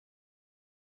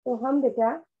तो हम बेटा,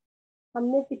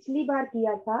 हमने पिछली बार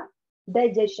किया था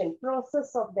डाइजेशन,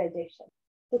 प्रोसेस ऑफ डाइजेशन।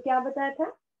 तो क्या बताया था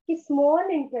कि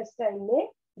स्मॉल इंटेस्टाइन में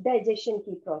डाइजेशन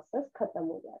की प्रोसेस खत्म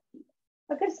हो जाती है।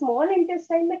 अगर स्मॉल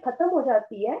इंटेस्टाइन में खत्म हो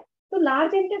जाती है तो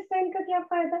लार्ज इंटेस्टाइन का क्या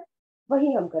फायदा?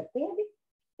 वही हम करते हैं अभी।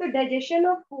 तो digestion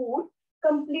of food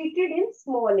completed in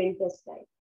small intestine,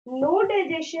 no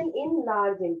digestion in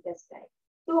large intestine.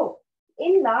 तो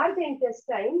इन लार्ज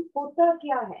इंटेस्टाइन होता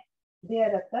क्या है?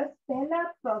 देयर अकर्स, पहला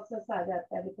प्रोसेस आ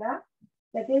जाता है बेटा,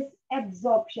 दैट इज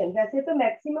एब्जॉर्प्शन। वैसे तो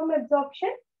मैक्सिमम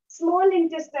एब्जॉर्प्शन स्मॉल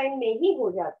इंटेस्टाइन में ही हो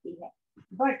जाती है,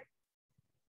 but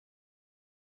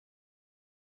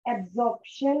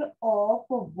absorption of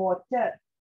water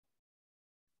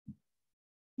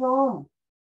from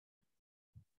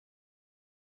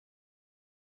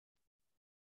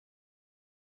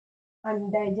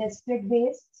undigested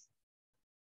wastes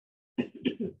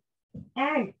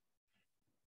and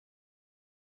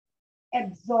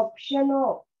absorption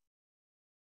of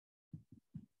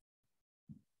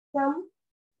some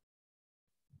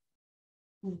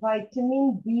vitamin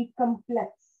B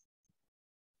complex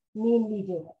mainly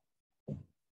जो है,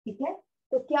 ठीक है।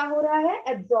 तो क्या हो रहा है?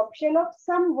 Absorption of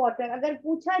some water. अगर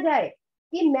पूछा जाए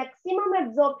कि मैक्सिमम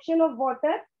एब्जॉर्प्शन ऑफ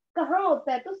वाटर कहाँ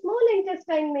होता है, तो स्मॉल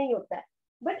इंटेस्टाइन में ही होता है।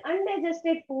 बट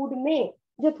अनडाइजेस्टेड फूड में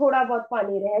जो थोड़ा बहुत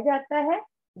पानी रह जाता है,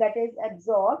 that is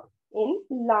absorb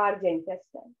in large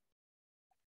intestine.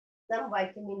 Some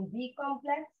vitamin B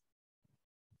complex,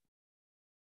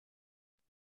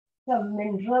 some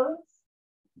minerals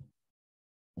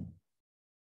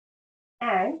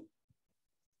and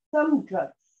some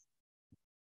drugs.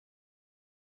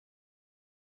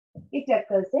 It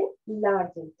occurs in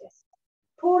large intestine.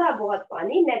 थोड़ा बहुत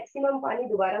पानी, मैक्सिमम पानी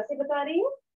दोबारा से बता रही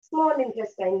हूँ, स्मॉल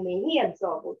इंटेस्टाइन में ही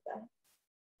एब्जॉर्ब होता है।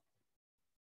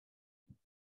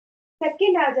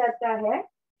 सेकंड आ जाता है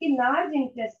कि large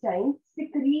intestine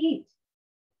secrete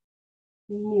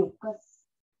mucus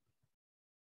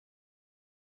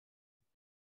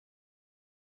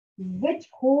which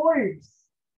holds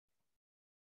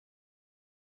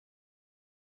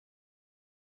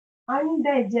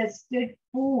undigested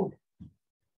food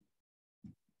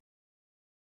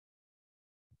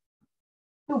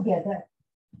together।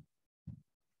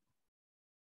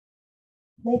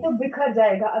 नहीं तो बिखर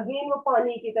जाएगा, अगेन वो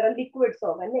पानी की तरह लिक्विड्स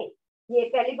होगा। नहीं, ये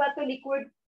पहली बात तो लिक्विड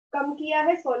कम किया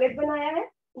है, सॉलिड बनाया है,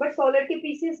 बट सॉलिड के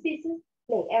पीसेस पीसेस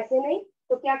नहीं, ऐसे नहीं।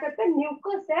 तो क्या करता है?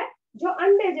 म्यूकस है जो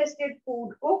अनडाइजेस्टेड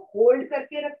फूड को होल्ड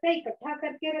करके रखता है, इकट्ठा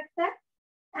करके रखता है,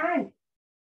 and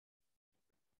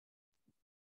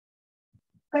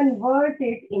convert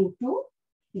it into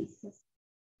pieces.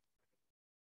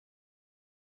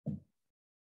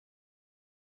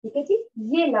 ठीक है जी,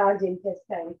 ये लार्ज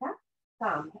इंटेस्टाइन का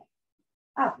काम है।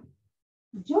 अब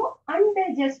जो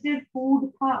अनडाइजेस्टेड फूड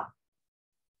था,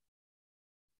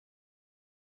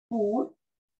 फूड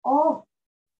ऑफ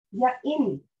या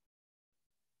in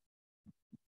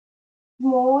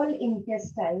small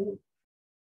intestine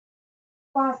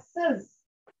passes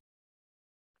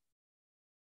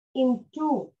into,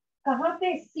 कहां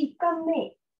पे? सीकम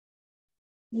में।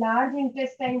 लार्ज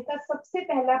इंटेस्टाइन का सबसे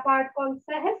पहला पार्ट कौन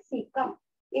सा है? Caecum.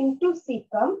 Into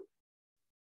caecum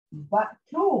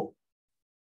through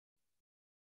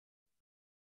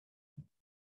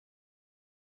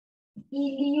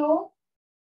इलियोसीकल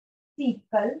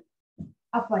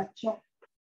aperture.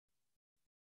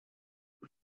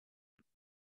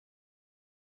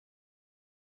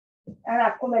 और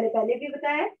आपको मैंने पहले भी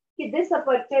बताया कि this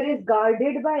aperture is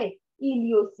guarded by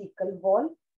इलियोसीकल wall.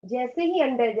 जैसे ही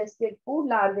अनडाइजेस्टेड फूड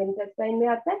लार्ज इंटेस्टाइन में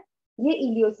आता है, ये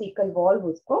इलियोसीकल वॉल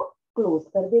उसको क्लोज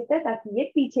कर देता है ताकि ये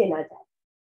पीछे ना जाए।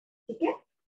 ठीक है,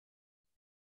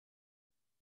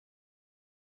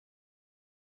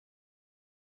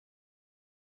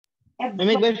 हम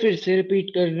एक बार फिर से रिपीट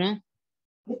करना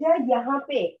बेटा। यहाँ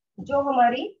पे जो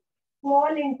हमारी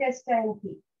स्मॉल इंटेस्टाइन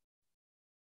थी,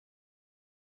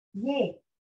 ये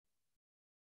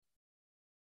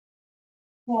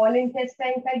स्मॉल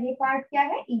इंटेस्टाइन का ये पार्ट क्या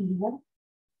है? इलियम।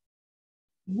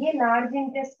 ये लार्ज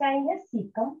इंटेस्टाइन है,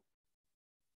 सीकम।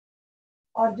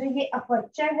 और जो ये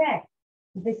अपर्चर है,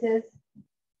 दिस इज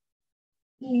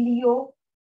इलियोसीकल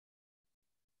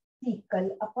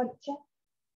अपर्चर।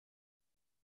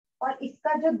 और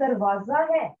इसका जो दरवाजा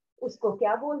है उसको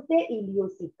क्या बोलते हैं?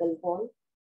 इलियोसीकल wall.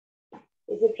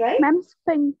 Is it right ma'am?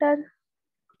 Sphincter.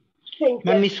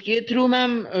 Ma'am, इसके थ्रू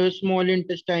मैम स्मॉल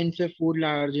इंटेस्टाइन से फूड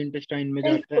लार्ज इंटेस्टाइन में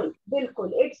जाता है। बिल्कुल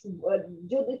बिल्कुल, इट्स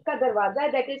जो इसका दरवाजा है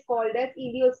that is called as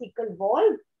इलियोसीकल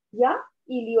wall या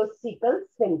इलियोसीकल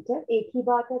स्फिंक्टर। एक ही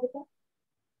बात है बेटा।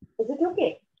 Is it okay?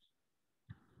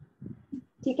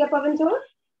 ठीक है पवन जोर?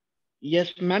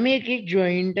 यस मैम, एक एक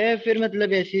जॉइंट है फिर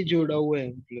मतलब ऐसे जोड़ा हुआ है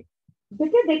मतलब।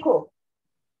 बेटे देखो,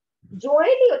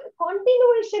 ज्वाइन नहीं होता,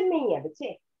 कॉन्टिन्यूएशन नहीं है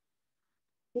बच्चे।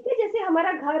 ठीक है, जैसे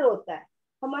हमारा घर होता है,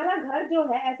 हमारा घर जो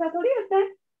है ऐसा थोड़ी होता है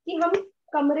कि हम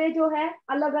कमरे जो है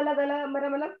अलग अलग अलग,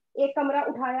 मतलब एक कमरा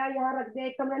उठाया यहाँ रख दिया,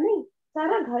 एक कमरा नहीं,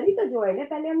 सारा घर ही तो ज्वाइन है,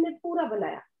 पहले हमने पूरा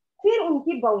बनाया, फिर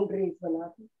उनकी बाउंड्रीज बना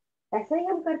दी। ऐसा ही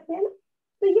हम करते हैं ना।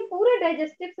 तो ये पूरा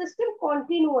डाइजेस्टिव सिस्टम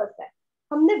कॉन्टिन्यूअस है,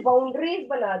 हमने बाउंड्रीज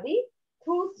बना दी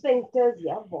थ्रू स्फिंक्टर्स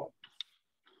या wall.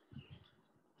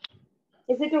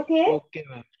 Is it okay? Okay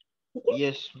ma'am. ठीक है,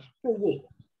 यस मैम। तो ये,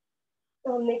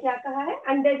 तो हमने क्या कहा है,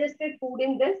 undigested food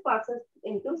in this passes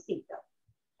into सीटम।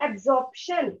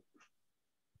 Absorption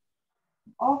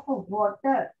of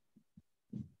water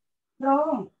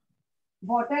from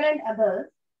water and others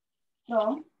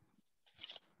from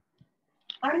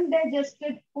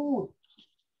undigested food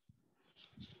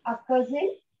occurs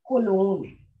in colon।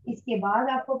 इसके बाद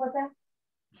आपको पता है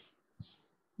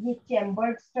ये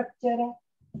चैम्बर्ड स्ट्रक्चर है,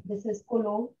 this is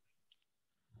colon,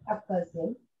 occurs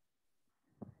in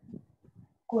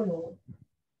colon।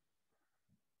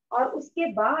 और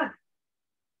उसके बाद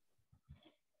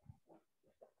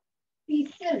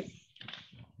feces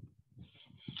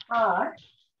are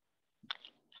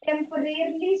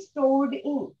temporarily stored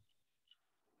in,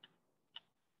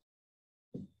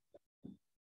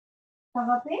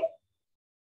 कहाँ पे,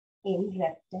 in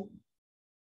rectum,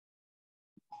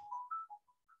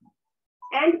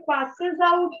 and passes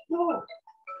out through,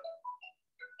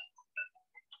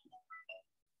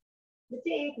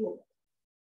 बच्चे एक minute,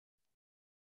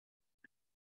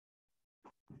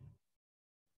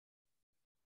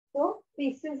 so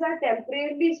feces are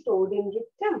temporarily stored in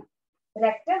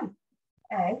rectum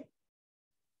and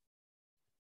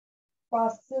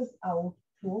passes out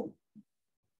through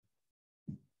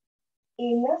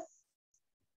anus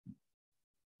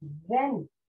when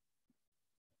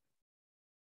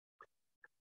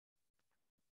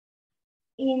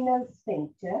anal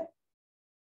sphincter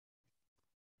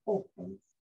opens,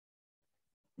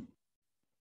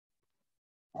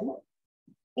 है ना।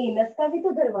 Anus का भी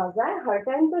तो दरवाजा है, हर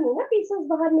टाइम तो नहीं ना फीसेस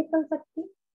बाहर निकल सकती।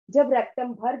 जब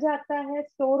रेक्टम भर जाता है,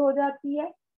 स्टोर हो जाती है,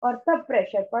 और तब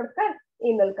प्रेशर पड़कर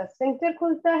एनल का स्फिंक्टर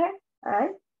खुलता है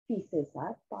and faeces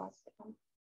are passed out.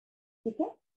 ठीक है,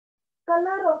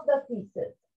 colour of the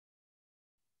faeces,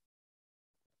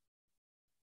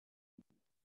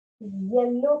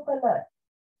 yellow colour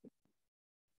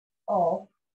of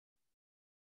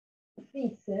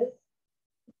feces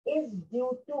is due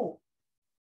to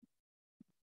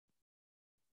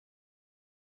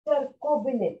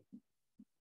stercobilin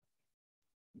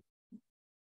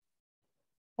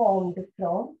formed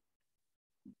from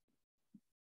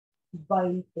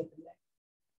bile pigment।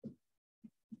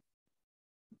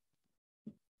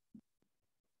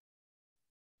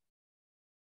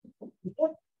 ठीक है,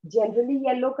 जनरली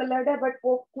येलो कलर्ड है, बट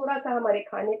वो थोड़ा सा हमारे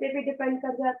खाने पे भी डिपेंड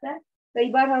कर जाता है। कई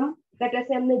बार हम,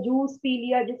 जैसे हमने जूस पी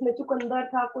लिया जिसमें चुकंदर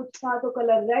था, कुछ था, तो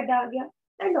कलर रेड आ गया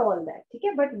एंड ऑल दैट। ठीक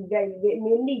है, बट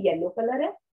मेनली येलो कलर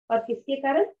है, और किसके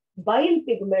कारण, बाइल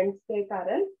पिगमेंट्स के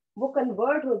कारण वो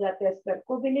कन्वर्ट हो जाते हैं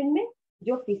स्टर्कोबिलिन में,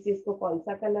 जो फीसिस को कौन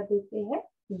सा कलर देते हैं,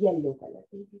 येलो कलर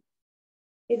देते हैं।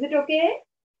 Is it okay,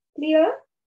 clear?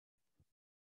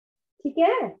 ठीक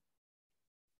है,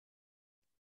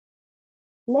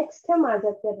 नेक्स्ट हम आ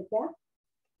जाते हैं बेटा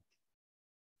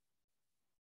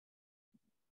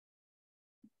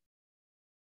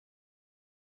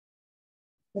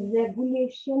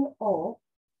regulation of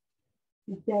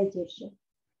digestion।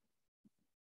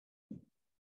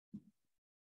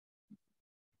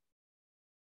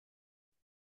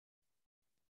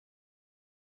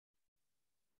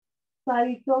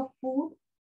 Site of food,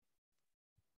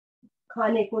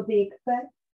 खाने को देखकर,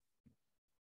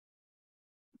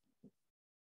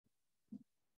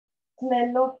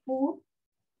 स्मेल ऑफ फूड,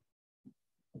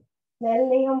 स्मेल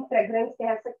नहीं हम फ्रेग्रेंस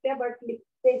कह सकते हैं, बट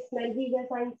लिखते स्मेल ही है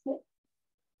साइंस में।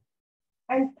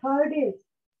 And third is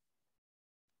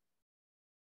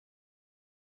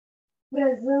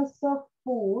presence of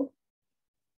food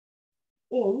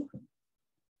in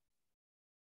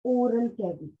oral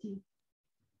cavity.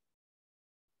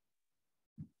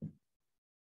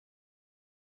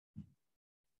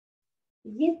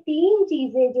 ये तीन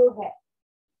चीजें जो है,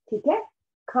 ठीक है,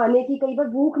 खाने की कई बार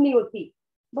भूख नहीं होती,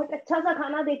 बट अच्छा सा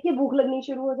खाना देख के भूख लगनी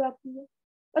शुरू हो जाती है,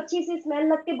 अच्छी सी स्मेल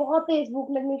लग के बहुत तेज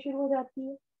भूख लगनी शुरू हो जाती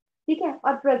है। ठीक है,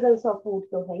 और प्रेजेंस ऑफ फूड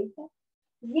तो है ही है।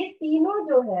 ये तीनों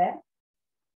जो है,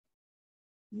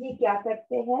 ये क्या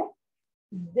करते हैं,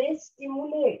 दे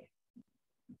स्टिमुलेट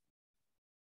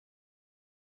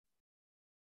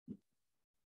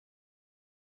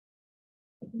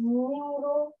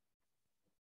न्यूरो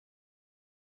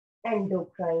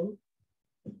एंडोक्राइन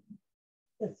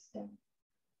सिस्टम।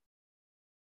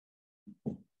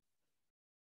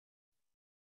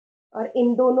 और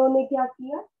इन दोनों ने क्या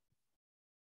किया,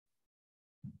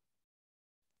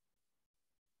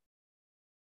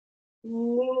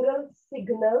 neural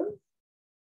signal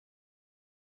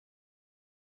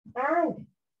and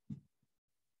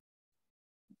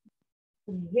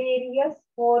various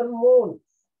hormones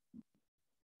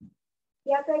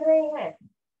क्या कर रहे हैं,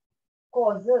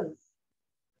 कॉजेस।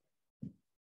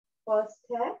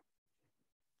 फर्स्ट है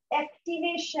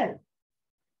activation,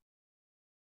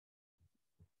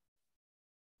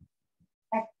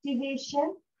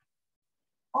 activation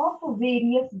of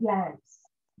various glands,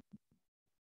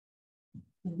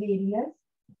 various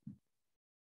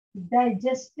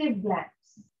digestive glands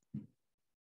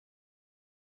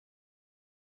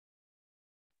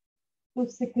to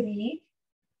secrete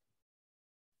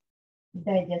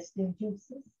digestive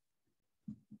juices.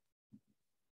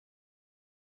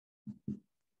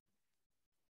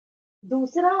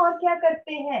 दूसरा और क्या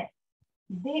करते हैं,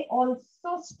 दे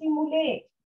ऑल्सो स्टिमुलेट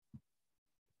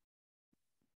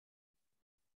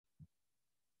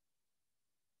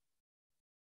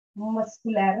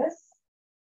मस्कुलरस,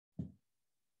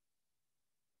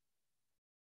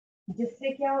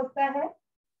 जिससे क्या होता है,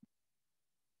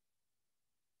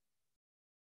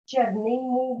 churning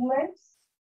movements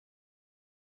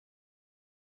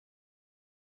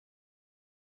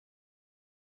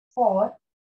for,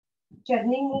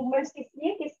 churning movements किस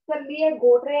लिए, किसके लिए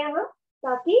गोट रहे हैं हम,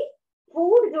 ताकि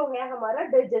फूड जो है हमारा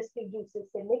डाइजेस्टिव जूसेस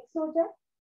से मिक्स हो जाए।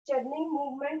 Churning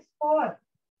movements for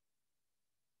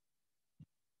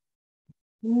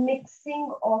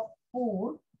mixing of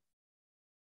food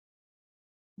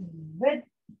with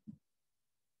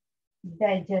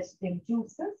digestive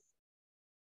juices.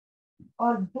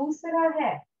 और दूसरा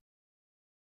है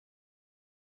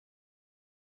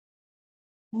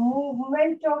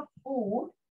movement of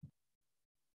food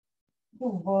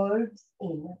towards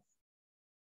anus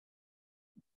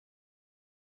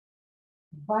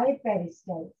bye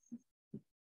peristalsis.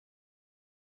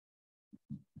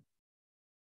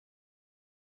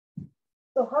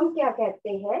 तो हम क्या कहते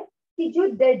हैं कि जो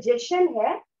डाइजेशन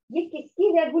है ये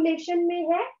किसकी रेगुलेशन में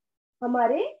है,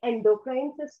 हमारे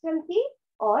एंडोक्राइन सिस्टम की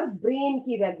और ब्रेन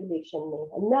की रेगुलेशन में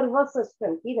है, नर्वस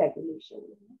सिस्टम की रेगुलेशन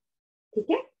में है। ठीक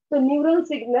है, तो neural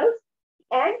signals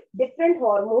and different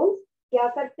hormones क्या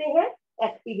करते हैं,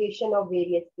 एक्टिवेशन ऑफ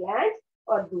वेरियस ग्लैंड्स,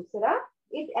 और दूसरा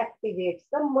it activates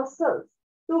the muscles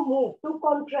to move to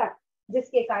contract,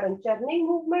 जिसके कारण चर्निंग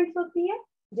मूवमेंट्स होती है,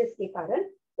 जिसके कारण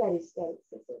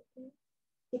पेरिस्टाल्सिस होती है।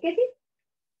 ठीक है जी।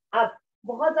 अब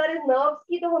बहुत सारे नर्व्स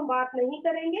की तो हम बात नहीं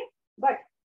करेंगे, बट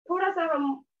थोड़ा सा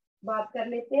हम बात कर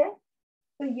लेते हैं।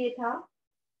 तो ये था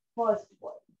फर्स्ट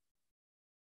पॉइंट।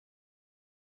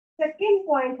 सेकेंड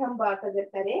पॉइंट हम बात अगर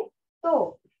करें तो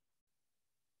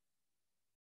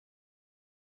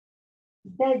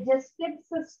digestive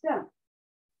system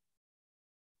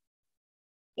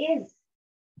is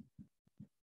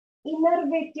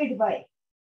innervated by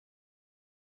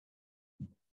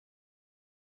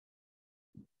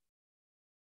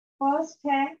first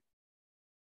है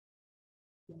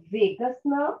वेगस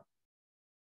नर्व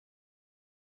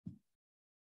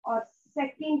और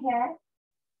सेकंड है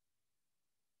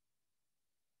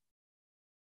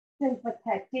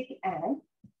sympathetic and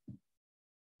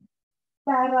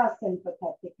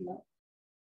parasympathetic nerve।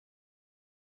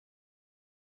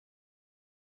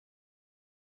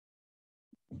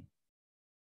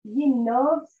 ये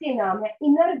नर्व्स के नाम है,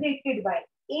 इनर्वेटेड बाय,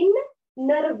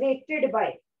 इनर्वेटेड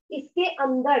बाय, इसके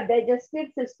अंदर डाइजेस्टिव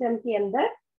सिस्टम के अंदर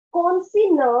कौन सी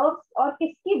नर्व्स और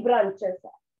किसकी ब्रांचेस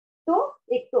है, तो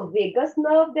एक तो वेगस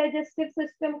नर्व डाइजेस्टिव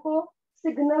सिस्टम को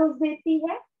सिग्नल्स देती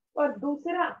है, और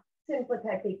दूसरा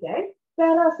सिंपैथेटिक एंड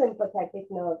पैरासिम्पैथेटिक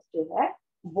नर्व्स जो है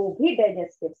वो भी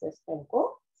डाइजेस्टिव सिस्टम को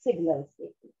सिग्नल्स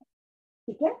देती है।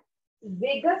 ठीक है,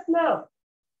 vagus nerve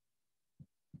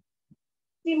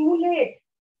stimulate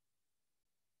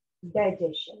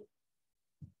digestion,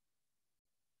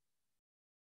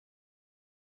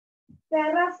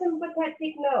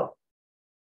 parasympathetic nerve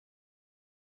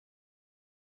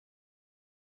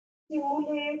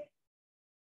stimulate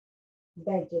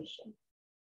digestion,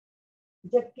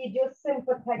 जबकि जो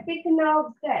सिंपैथेटिक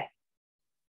नर्व्स है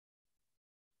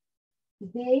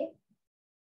दे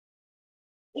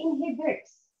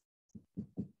inhibits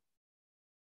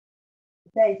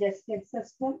digestive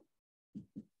system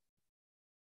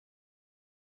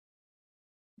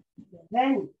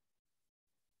when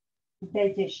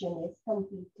digestion is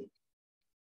completed।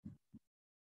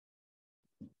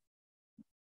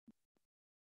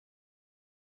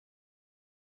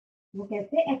 वो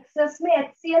कहते हैं एक्सेस में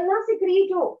HCl ना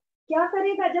सिक्रीट हो, क्या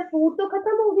करेगा जब फूड तो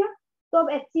खत्म हो गया, तो अब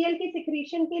HCl के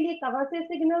सिक्रीशन के लिए कहां से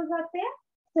सिग्नल्स आते हैं?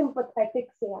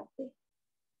 सिंपैथेटिक से आते हैं।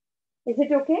 Is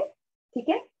it okay? ठीक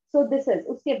है, सो दिस इज,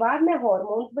 उसके बाद मैं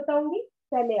हॉर्मोन्स बताऊंगी,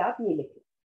 पहले आप ये लिखिए।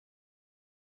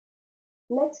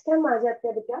 नेक्स्ट हम आ जाते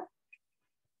हैं बेटा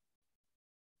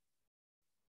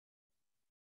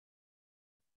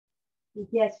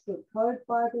गैस्ट्रो, थर्ड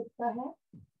पार्ट इसका है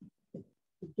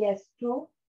गैस्ट्रो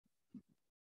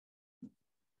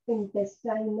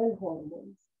इंटेस्टाइनल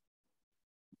हॉर्मोन्स।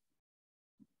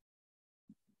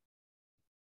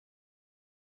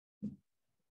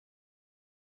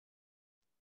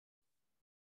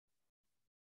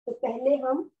 तो पहले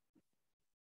हम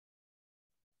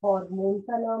हार्मोन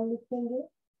का नाम लिखेंगे,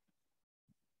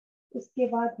 उसके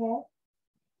बाद है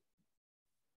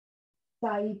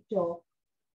साइट ऑफ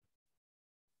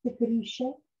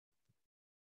सिक्रीशन,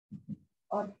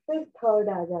 और फिर थर्ड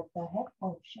आ जाता है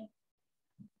ऑप्शन।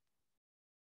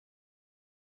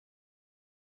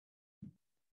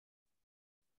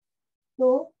 तो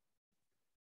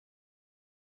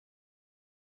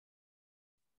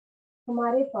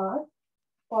हमारे पास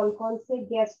कौन कौन से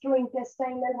गैस्ट्रो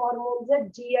इंटेस्टाइनल हॉर्मोन्स है?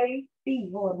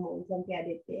 GIT हॉर्मोन्स हम क्या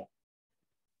देते हैं।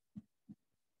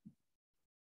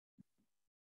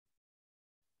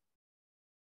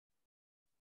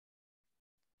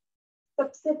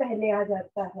 सबसे पहले आ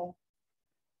जाता है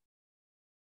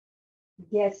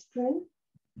गैस्ट्रिन,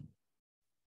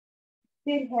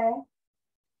 फिर है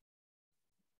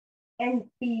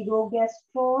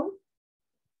एंटीरोगेस्ट्रोन,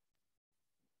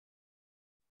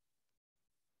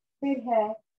 फिर है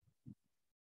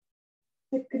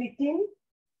secretin,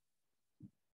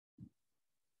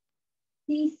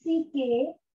 CCK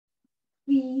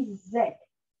PZ।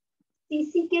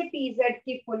 CCK PZ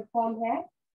की फुल फॉर्म है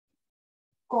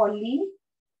कॉली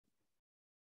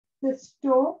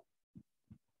सिस्टोकाइनिन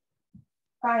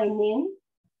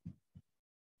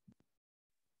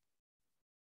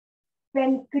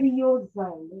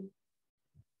पेनक्रियोजाइनिन।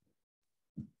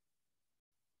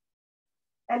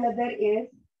 Another is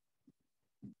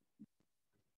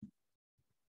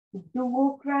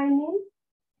duocrinin,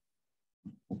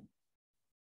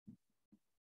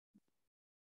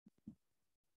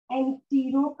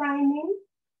 enterokinin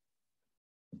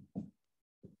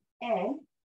and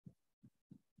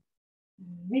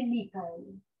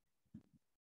villikinin।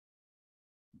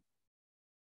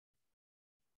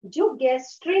 जो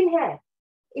गैस्ट्रिन है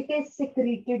it is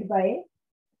secreted by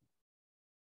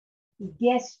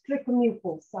gastric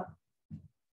mucosa.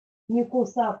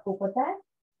 Mucosa आपको पता है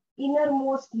inner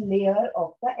most layer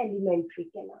of the alimentary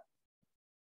canal.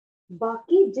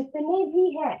 बाकी जितने भी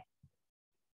है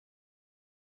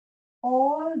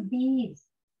all these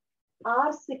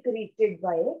are secreted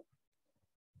by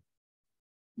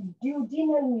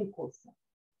duodenal mucosa।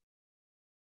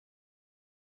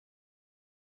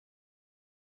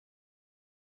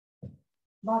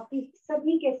 बाकी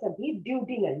सभी के सभी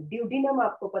ड्यूडिनल, ड्यूडिनम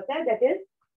आपको पता है that is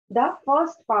the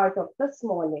first part of the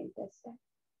small intestine.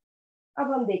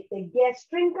 अब हम देखते हैं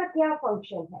गैस्ट्रिन का क्या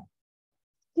फंक्शन है।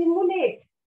 Stimulate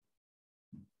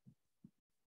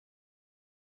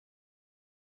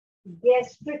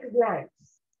gastric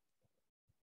glands,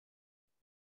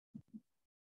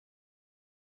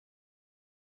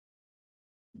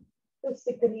 to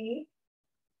secrete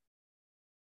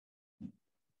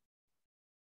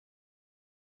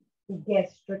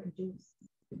gastric juice।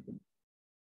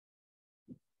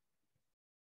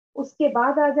 उसके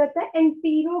बाद आ जाता है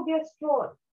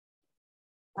एंटीरोगेस्ट्रोन।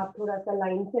 आप थोड़ा सा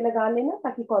लाइन से लगा लेना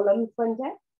ताकि कॉलम्स बन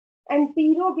जाए।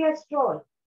 एंटीरोगेस्ट्रोन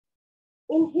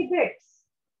inhibits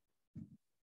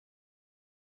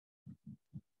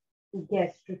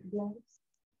gastric glands।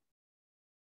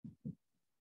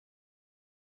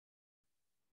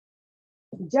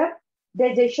 जब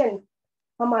डाइजेशन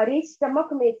हमारी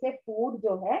स्टमक में से फूड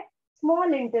जो है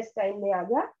स्मॉल इंटेस्टाइन में आ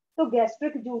गया तो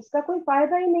गैस्ट्रिक जूस का कोई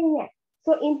फायदा ही नहीं है।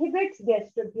 सो inhibits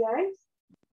gastric glands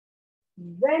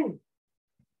when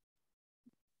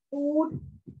food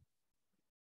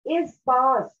is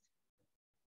passed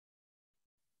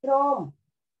from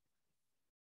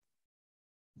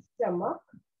stomach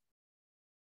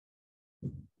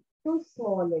to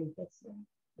small intestine,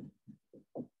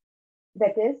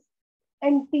 that is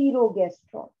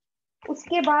enterogastron।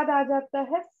 उसके बाद आ जाता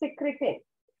है सिक्रिटिन।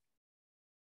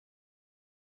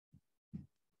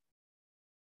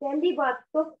 पहली बात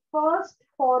तो first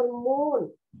hormone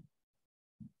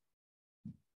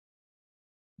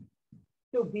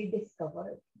to be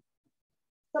discovered,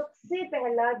 सबसे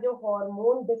पहला जो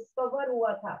हार्मोन डिस्कवर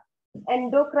हुआ था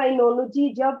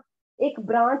एंडोक्राइनोलॉजी जब एक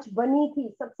ब्रांच बनी थी,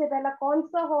 सबसे पहला कौन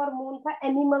सा हार्मोन था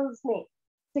एनिमल्स में?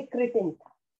 सिक्रिटिन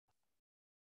था।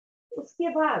 उसके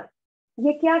बाद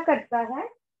ये क्या करता है,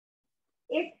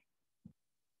 it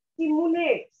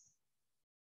stimulates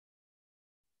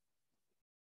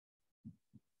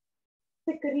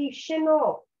secretion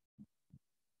of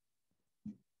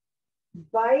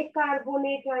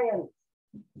bicarbonate ions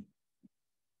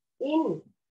in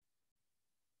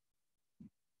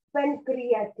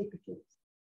pancreatic juice.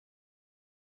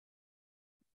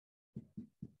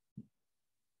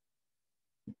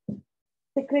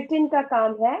 Secretin का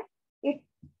काम है,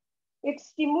 it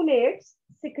stimulates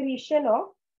secretion of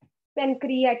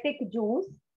pancreatic juice.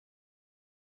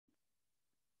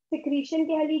 Secretion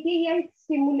कह लीजिए या it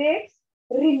stimulates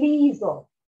release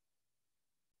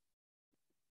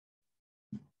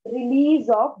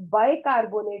of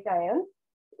bicarbonate ions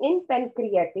in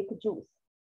pancreatic juice.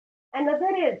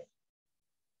 Another is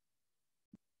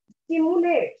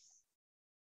stimulates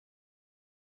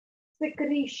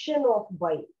secretion of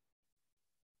bile.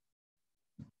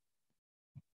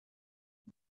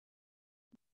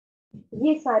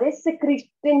 ये सारे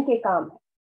secretin के काम है.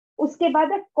 उसके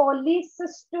बाद है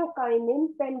कोलिसिस्टोकाइनिन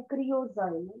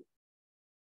पेनक्रियोजाइनिन.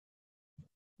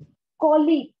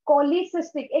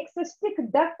 कोलिसिस्टिक, एक सिस्टिक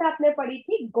डक्ट आपने पढ़ी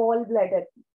थी गॉल ब्लैडर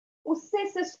की, उससे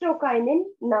सिस्टोकाइनिन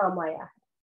नाम आया है.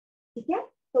 ठीक है,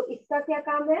 तो इसका क्या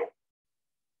काम है,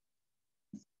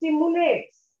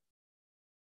 stimulates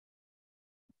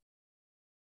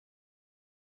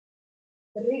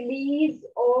release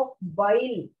of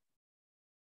bile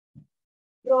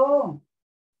from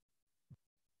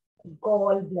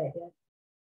gall bladder.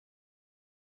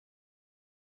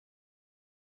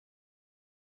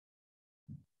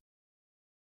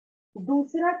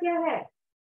 दूसरा क्या है,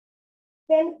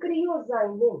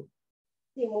 पेनक्रियोजाइनिन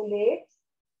stimulates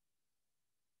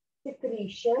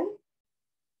secretion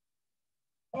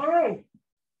and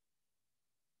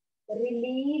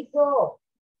release of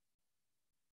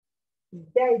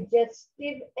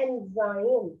digestive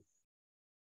enzymes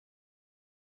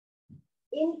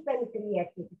in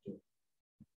pancreatic juice.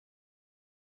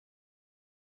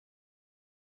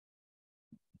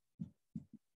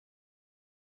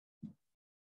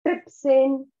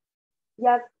 Trypsin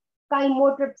या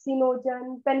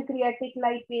काइमोट्रिप्सिनोजन, पेनक्रियाटिक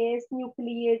लाइपेज,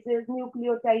 न्यूक्लिएजेस,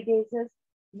 न्यूक्लियोटाइडेजेस,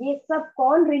 ये सब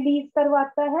कौन रिलीज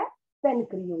करवाता है,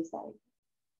 पेनक्रियोजाइड.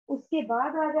 उसके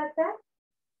बाद आ जाता है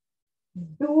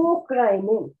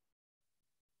डुओक्राइनिन,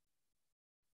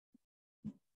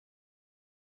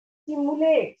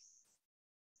 stimulates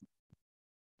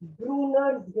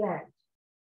Brunner's gland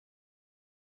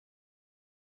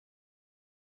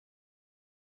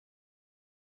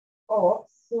of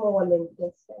small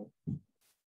intestine.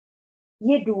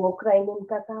 ये डुओक्राइनिन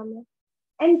का काम है.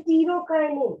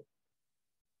 एंटीरोकाइनिन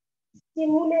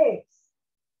stimulates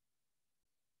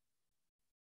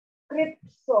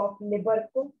crypts of liver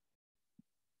को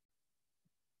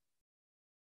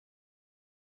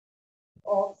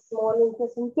ऑफ स्मॉल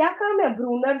इंटेस्टाइन. क्या काम है,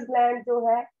 ब्रूनर्स ग्लैंड जो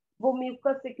है वो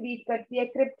म्यूकस सिक्रीट करती है,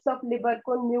 क्रिप्ट्स ऑफ लिवर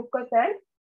को mucus and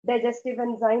digestive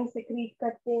enzyme secrete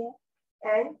करते हैं.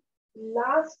 एंड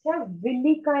लास्ट है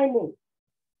विलिकाइनिन,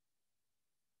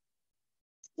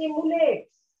 stimulates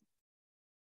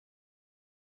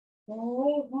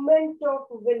movement of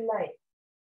villi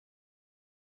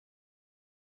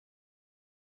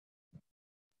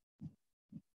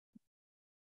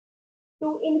to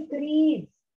increase,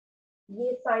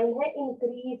 ये साइन है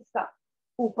इंक्रीज का,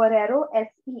 ऊपर arrow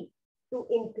SE, to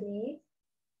increase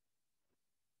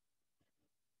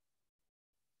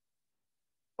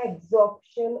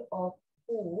absorption of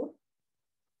food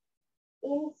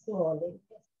in small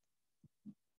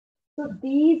intestine. So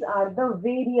these are the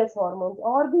various hormones.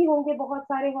 और भी होंगे बहुत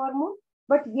सारे हार्मोन,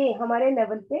 बट ये हमारे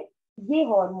लेवल पे ये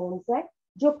हार्मोन्स है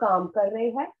जो काम कर रहे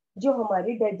हैं, जो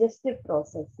हमारी डाइजेस्टिव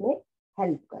प्रोसेस में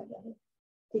हेल्प कर रहे हैं.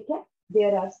 ठीक है,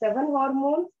 देयर आर 7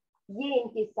 हार्मोन्स. ये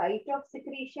इनकी साइट ऑफ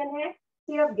सिक्रीशन है.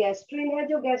 सिर्फ गैस्ट्रिन है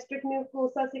जो गैस्ट्रिक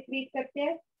म्यूकोसा सिक्रीट करते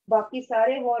हैं, बाकी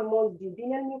सारे हार्मोन्स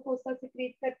ड्यूडिनल म्यूकोसा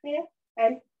सिक्रीट करते हैं.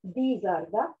 And these are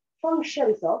the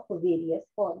functions of various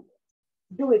hormones.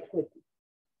 Do it quickly.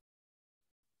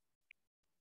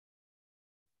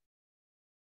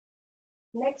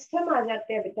 Next हम आ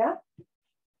जाते हैं बेटा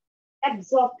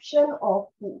एब्जॉर्प्शन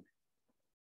ऑफ फूड.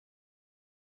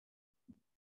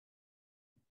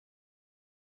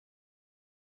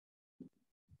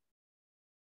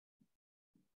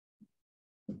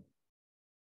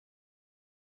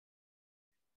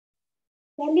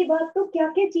 पहली बात तो क्या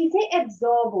क्या चीजें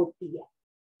एब्जॉर्ब होती है.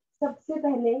 सबसे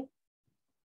पहले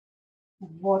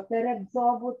वाटर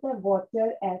एब्जॉर्ब होता है,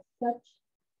 वाटर एज सच.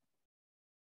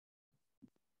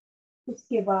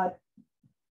 उसके बाद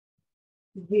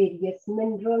वेरियस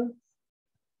मिनरल्स,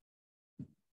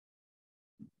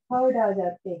 थर्ड आ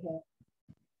जाते हैं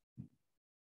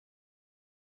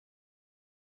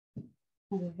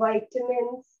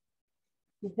vitamins,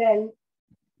 then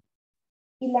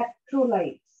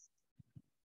electrolytes,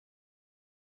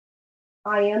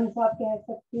 ions आप कह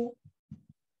सकते हो.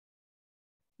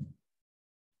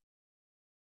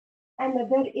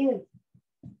 Another is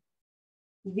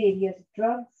various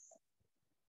drugs.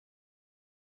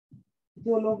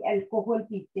 जो लोग अल्कोहल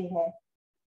पीते हैं,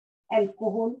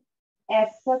 alcohol as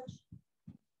such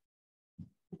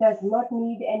does not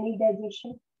need any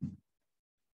digestion.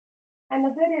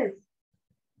 Another is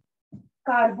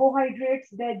carbohydrates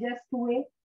digest हुए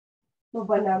तो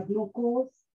बना glucose,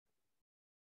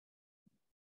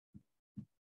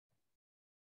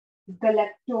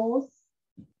 galactose,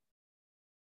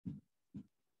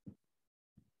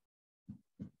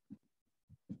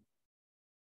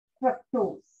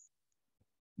 fructose.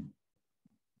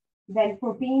 Then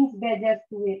proteins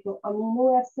digest हुए तो amino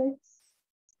acids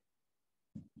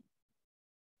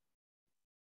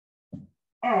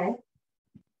and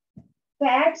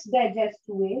fats digest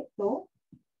हुए तो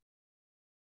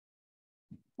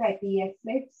fatty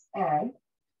acids and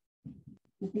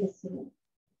glycerin.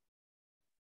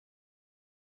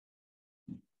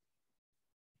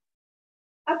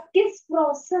 अब किस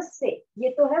प्रोसेस से, ये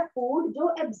तो है फूड जो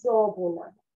एब्जॉर्ब होना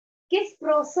है, किस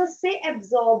प्रोसेस से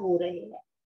एब्जॉर्ब हो रहे हैं?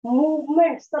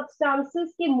 मूवमेंट,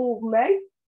 सब्सटेंसेस के मूवमेंट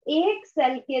एक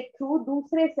सेल के थ्रू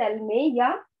दूसरे सेल में, या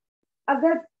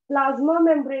अगर प्लाज्मा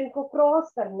मेम्ब्रेन को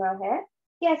क्रॉस करना है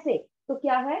कैसे, तो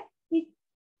क्या है कि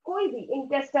कोई भी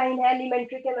इंटेस्टाइन है,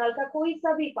 एलिमेंट्री कैनाल का कोई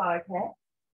सा भी पार्ट है,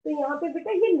 तो यहाँ पे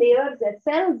बेटा ये लेयर्स है,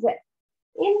 सेल्स है,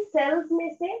 इन सेल्स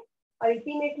में से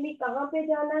अल्टीमेटली कहाँ पे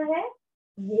जाना है?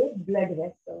 ये ब्लड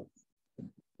वेसल्स.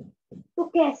 तो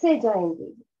कैसे जाएंगे?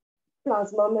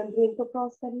 प्लाज्मा मेम्ब्रेन तो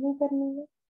क्रॉस करनी है.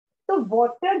 तो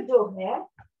वाटर जो है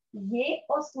ये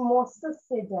ऑस्मोसिस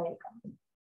से जाएगा.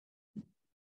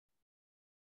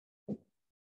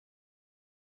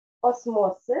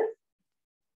 ऑस्मोसिस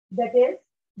दैट इज,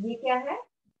 ये क्या है?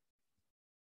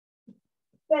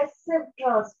 पैसिव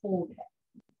ट्रांसपोर्ट है.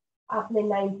 आपने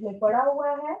 9th में पढ़ा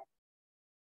हुआ है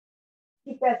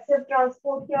कि पैसिव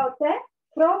ट्रांसपोर्ट क्या होता है?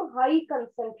 From high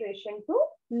concentration to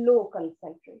low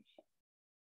concentration.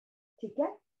 ठीक है.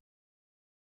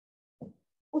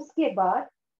 उसके बाद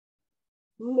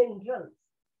मिनरल्स.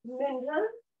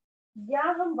 मिनरल्स या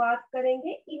हम बात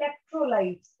करेंगे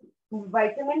इलेक्ट्रोलाइट्स,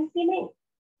 विटामिन की नहीं,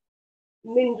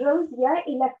 मिनरल्स या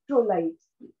electrolytes.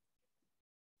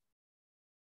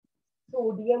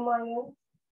 Sodium ion,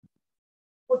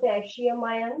 potassium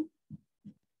ion,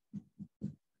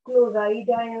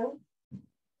 chloride ion,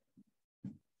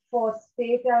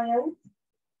 phosphate ions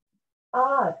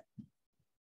are,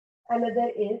 another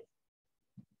is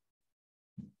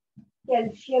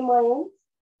calcium ions.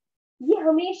 ये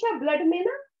हमेशा ब्लड में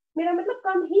ना, मेरा मतलब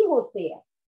कम ही होते हैं,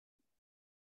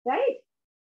 राइट?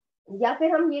 या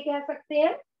फिर हम ये कह सकते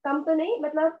हैं, कम तो नहीं,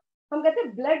 मतलब हम कहते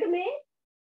हैं ब्लड में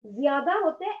ज्यादा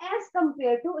होते हैं एज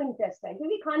कंपेयर टू इंटेस्टाइन,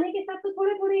 क्योंकि खाने के साथ तो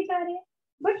थोड़े थोड़े ही जा रहे हैं,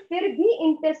 बट फिर भी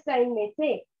इंटेस्टाइन में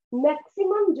से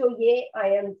मैक्सिमम जो ये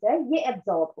आयन्स है ये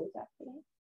एब्जॉर्ब हो जाते हैं.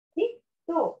 ठीक.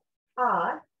 तो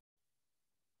are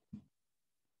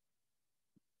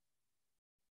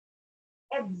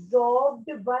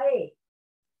absorbed by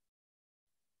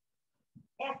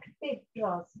active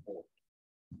transport.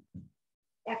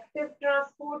 Active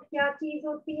transport क्या चीज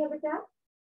होती है बेटा?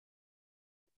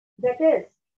 That is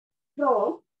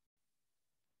from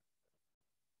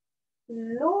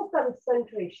low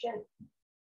concentration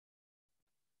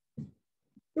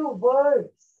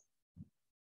towards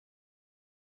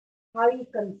high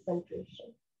concentration.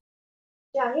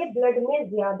 चाहे ब्लड में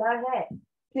ज्यादा है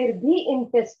फिर भी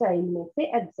इंटेस्टाइन में से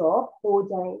एब्जॉर्ब हो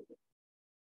जाएंगे.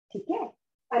 ठीक है.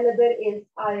 Another is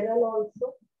iron also,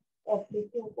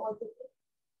 Fe2 positive.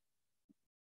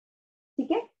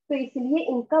 ठीक है. तो इसलिए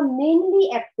इनका मेनली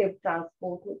एक्टिव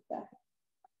ट्रांसपोर्ट होता है.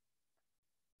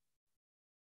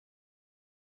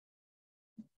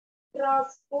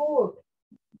 Transport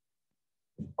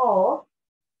of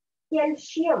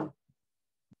calcium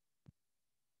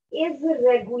is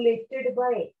regulated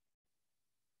by,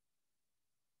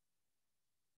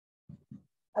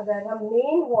 अगर हम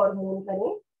मेन हार्मोन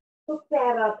करें तो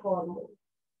पैराथॉर्मोन.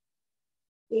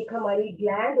 एक हमारी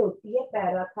ग्लैंड होती है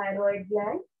parathyroid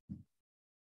gland,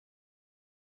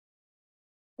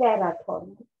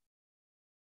 parathormone,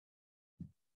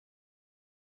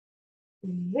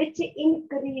 which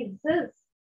increases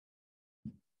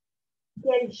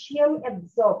calcium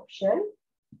absorption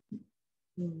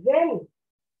when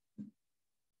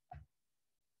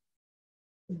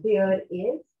there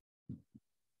is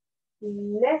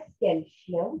less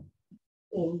calcium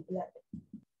in blood.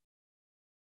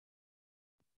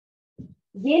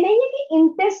 ये नहीं है कि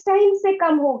इंटेस्टाइन से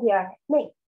कम हो गया है, नहीं,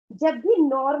 जब भी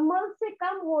नॉर्मल से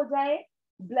कम हो जाए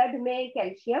ब्लड में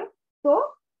कैल्शियम, तो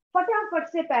फटाफट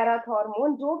से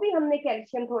पैराथॉर्मोन जो भी हमने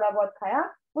कैल्शियम थोड़ा बहुत खाया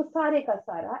वो सारे का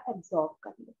सारा एब्जॉर्ब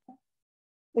कर लेता है।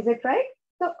 Is it right?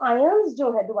 तो आयंस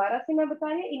जो है, दोबारा से मैं बता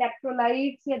रही हूँ,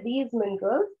 इलेक्ट्रोलाइट्स या these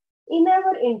minerals in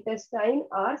our intestine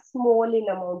are small in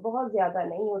amount, बहुत ज्यादा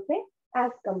नहीं होते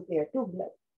as compare to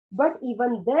blood, but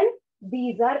even then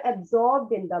these are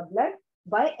absorbed in the blood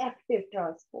by active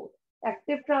transport.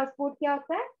 Active transport क्या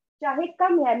होता है? चाहे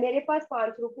कम है, मेरे पास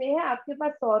 5 रुपए है, आपके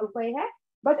पास 100 रुपए है,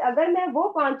 बट अगर मैं वो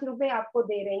 5 रुपए आपको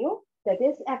दे रही हूँ, दैट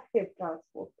इज एक्टिव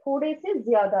ट्रांसपोर्ट, थोड़े से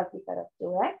ज्यादा की तरफ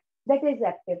जो है, that is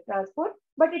active transport,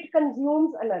 but it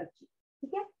consumes energy.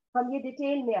 ठीक है, हम ये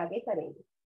डिटेल में आगे करेंगे।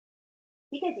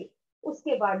 ठीक है जी।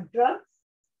 उसके बाद ड्रग्स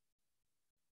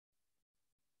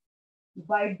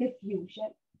बाय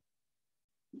डिफ्यूजन।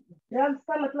 ड्रग्स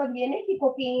का मतलब ये नहीं कि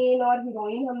कोकीन और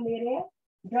हीरोइन हम ले रहे हैं,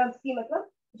 ड्रग्स की मतलब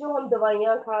जो हम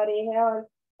दवाइयां खा रहे हैं और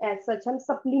एज सच हम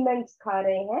सप्लीमेंट्स खा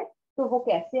रहे हैं, तो वो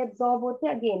कैसे एब्जॉर्ब होते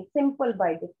हैं? Again simple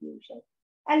bye diffusion.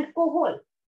 Alcohol,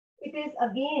 it is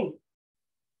again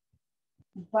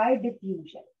bye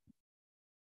diffusion,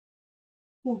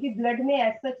 क्योंकि ब्लड में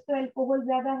एज सच तो अल्कोहल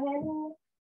ज्यादा है नहीं।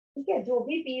 ठीक है, जो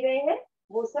भी पी रहे हैं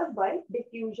वो सब बाय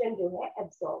डिफ्यूजन जो है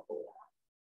एब्सॉर्ब हो रहा है।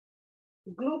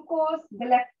 ग्लूकोज,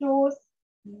 गैलेक्टोज,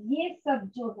 ये सब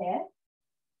जो है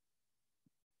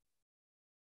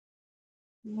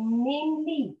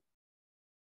mainly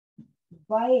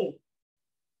by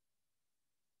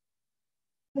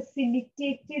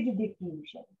facilitated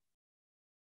diffusion.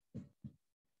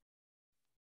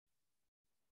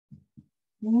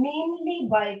 Mainly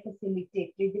by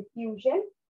facilitated diffusion,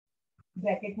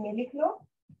 bracket में लिख लो,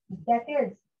 that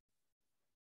is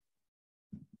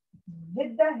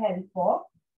with the help of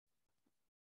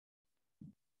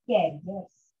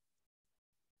carriers,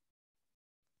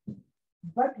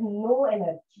 but no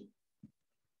energy.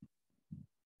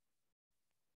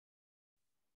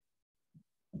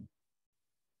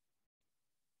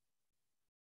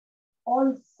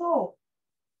 Also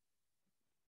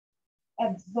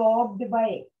absorbed by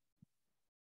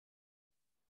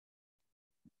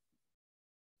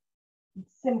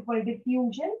simple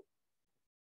diffusion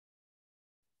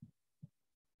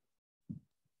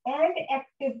and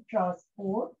active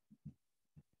transport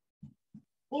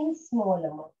in small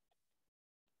amount.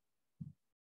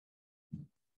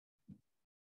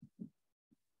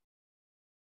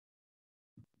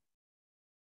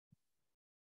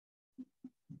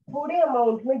 थोड़े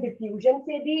amount में diffusion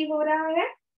से भी हो रहा है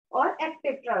और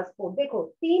एक्टिव ट्रांसपोर्ट। देखो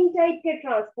 3 टाइप के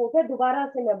ट्रांसपोर्ट है, दोबारा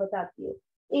से मैं बताती हूँ।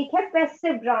 एक है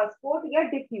पैसिव ट्रांसपोर्ट या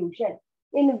diffusion,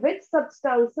 in which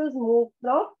substances move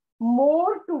from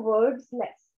more towards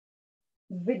less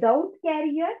without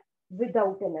career,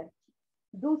 without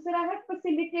energy. दूसरा है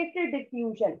facilitated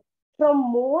diffusion, from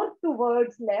more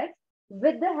towards less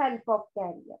with the help of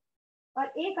career.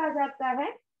 और एक आ जाता है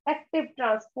active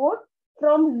transport,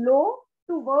 from low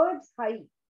towards high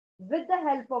with the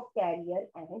help of career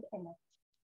and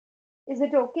energy. Is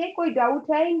it okay? कोई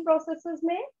doubt है इन processes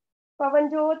में?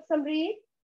 पवनजोत, Samreet?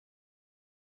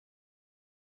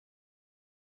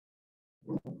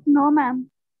 No ma'am.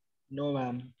 No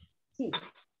ma'am. ठीक।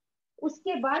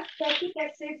 उसके बाद फैटिक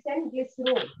acids and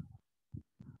glycerol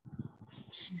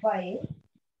bye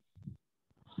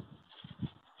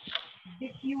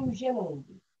diffusion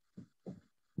होंगी।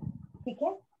 ठीक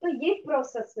है, तो ये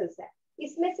प्रोसेसेस है।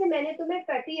 इसमें से मैंने तुम्हें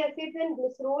फैटी एसिड्स एंड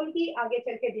ग्लिसरॉल की आगे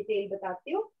चल के डिटेल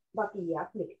बताती हूँ, बाकी ये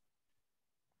आप लिख।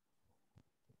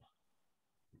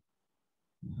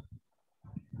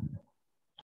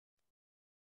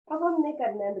 अब हमने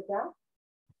करना है बेटा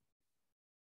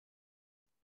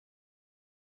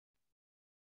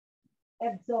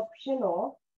absorption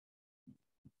of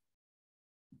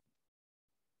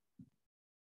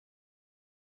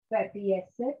fatty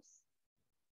acids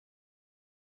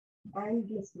and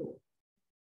glycerol.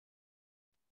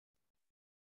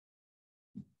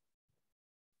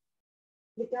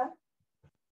 बेटा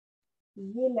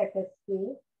ये लेटर से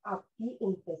आपकी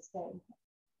इंटेस्टाइन है,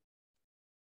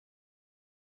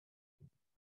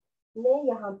 मैं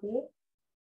यहाँ पे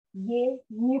ये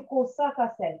म्यूकोसा का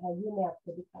सेल है, ये मैं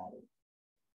आपको दिखा रही हूँ,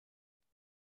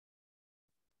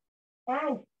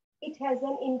 and it has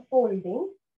an infolding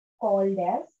called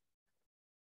as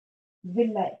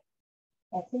villi.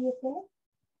 ऐसे ही होते हैं,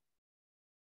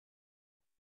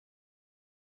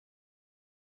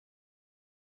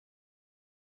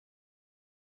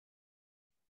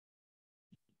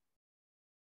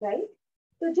 राइट?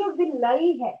 तो जो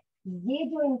विलाई है, ये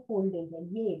जो इनफोल्डिंग है,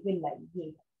 ये विलाई, ये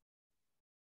है।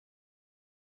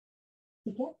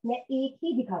 ठीक है, मैं एक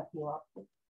ही दिखाती हूँ आपको।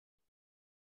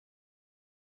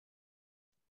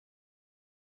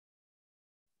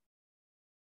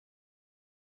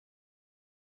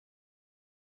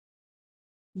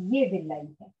 ये विलाई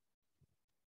है।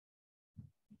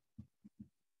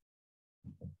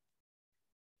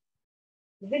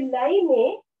 विलाई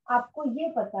में आपको ये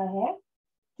पता है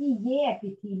कि ये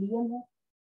एपिथेलियम है,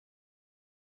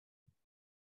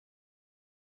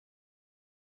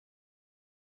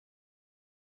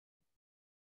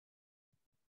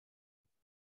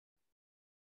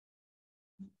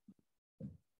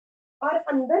 और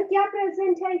अंदर क्या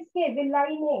प्रेजेंट है इसके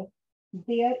विलाई में?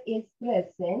 देयर इज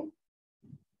प्रेजेंट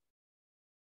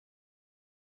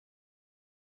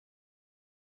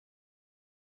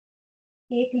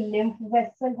एक लिम्फ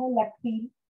वेसल है लैक्टीन,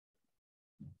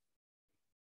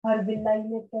 और विलाई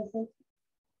में प्रेजेंट।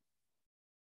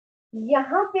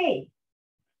 यहाँ पे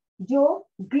जो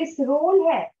ग्लिसरोल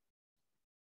है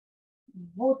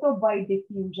वो तो बाय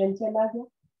डिफ्यूजन चला गया।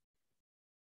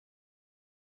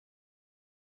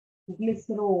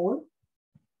 Glycerol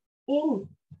in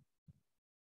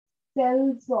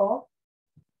cells of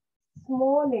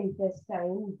small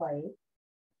intestine by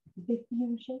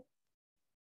diffusion।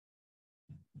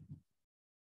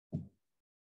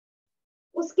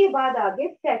 उसके बाद आगे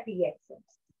फैटी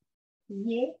एसिड्स।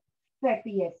 ये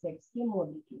फैटी एसिड्स के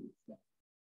मॉलिक्यूल्स हैं।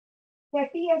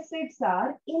 Fatty acids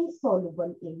are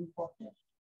insoluble in water.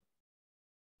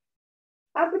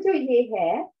 अब जो ये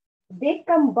है, they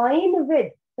combine with,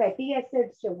 fatty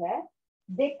acids जो है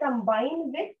they combine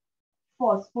with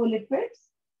phospholipids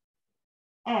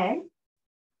and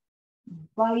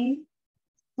bile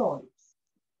salts,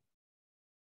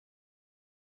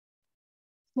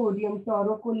 sodium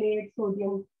taurocholate,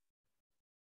 sodium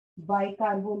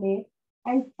bicarbonate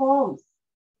and forms.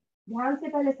 ध्यान से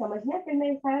पहले समझना है, फिर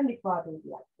मैं सारा लिखवा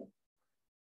दूंगी आपको।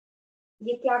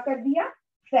 ये क्या कर दिया?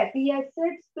 Fatty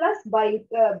acids plus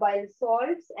bile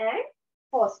salts and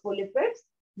phospholipids,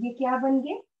 ये क्या बन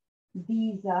गए?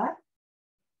 These are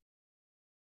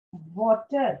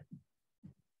water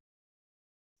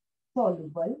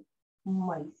soluble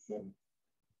micelles।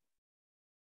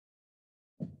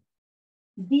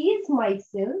 These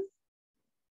micelles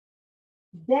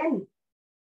then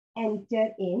enter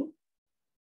in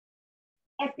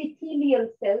epithelial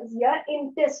cells या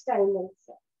intestinal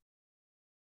cells।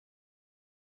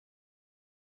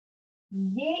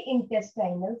 ये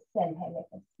intestinal cell है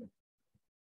लेकर से।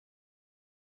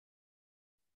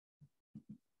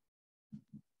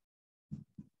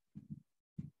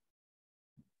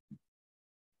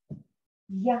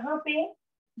 यहाँ पे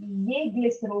ये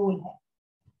ग्लिसरोल है,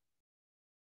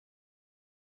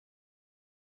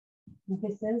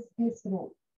 दिस इज ग्लिसरोल,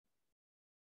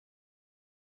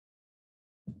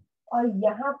 और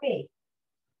यहाँ पे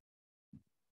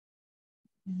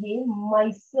ये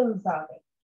माइसेल्स आ गए।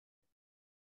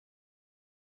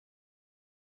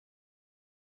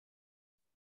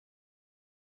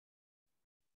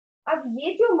 अब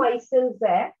ये जो माइसेल्स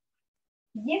है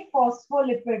ये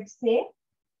फॉस्फोलिपिड से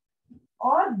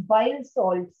और बाइल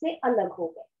सॉल्ट से अलग हो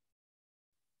गए।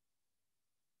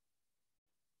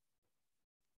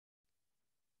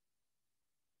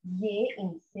 ये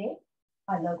इनसे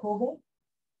अलग हो गए।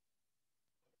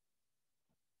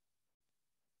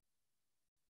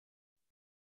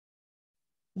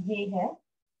 ये है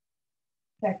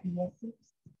फैटी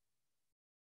एसिड्स।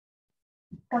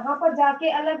 कहां पर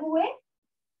जाके अलग हुए?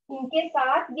 इनके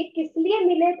साथ ये किस लिए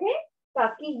मिले थे?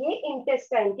 ताकि ये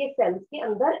इंटेस्टाइन के सेल्स के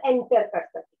अंदर एंटर कर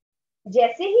सके।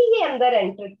 जैसे ही ये अंदर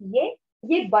एंटर किए,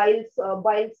 ये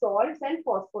बाइल सॉल्ट्स एंड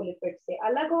फॉस्फोलिपिड से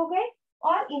अलग हो गए,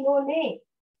 और इन्होंने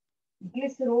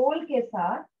ग्लिसरोल के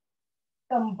साथ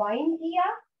कंबाइन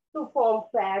किया to form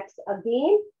fats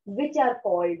again, which are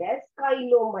called as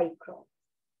काइलोमाइक्रॉन।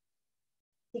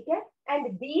 ठीक है,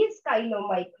 and these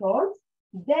chylomicrons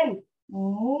then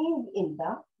move in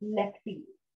the lectin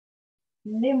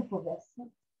lymph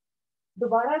vessel।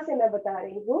 दोबारा से मैं बता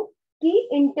रही हूं कि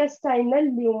इंटेस्टाइनल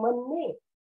ल्यूमन में,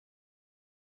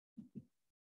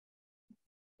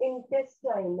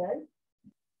 intestinal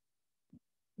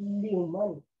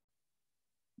lumen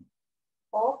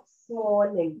of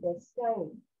small intestine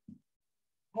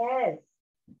has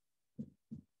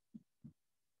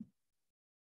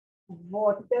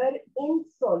water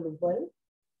insoluble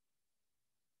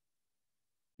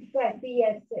fatty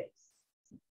acids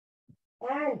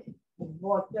and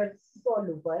water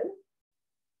soluble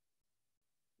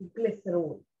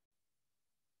glycerol।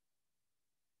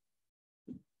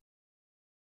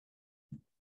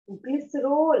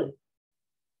 Glycerol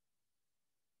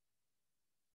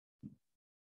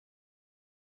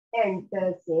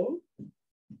enters in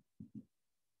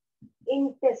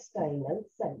intestinal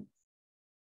cells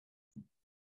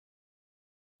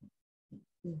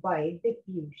by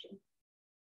diffusion.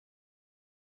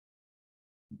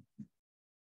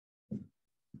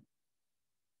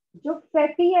 जो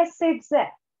fatty acids है,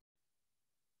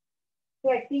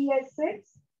 फैटी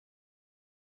एसिड्स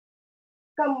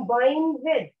कंबाइन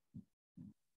विद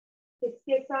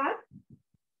किसके साथ?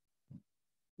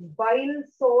 बाइल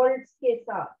सॉल्ट्स के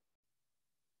साथ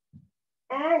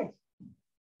and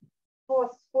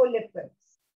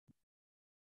phospholipids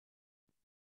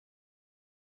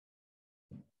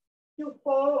to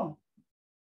form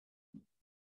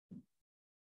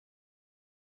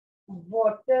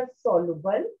water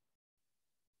soluble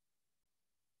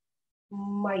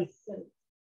micelles.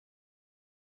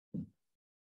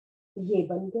 ये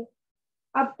बन गए.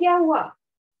 अब क्या हुआ?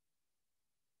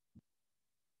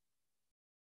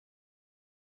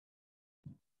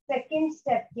 सेकेंड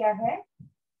स्टेप क्या है?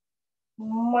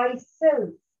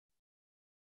 micelles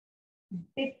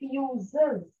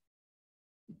diffuses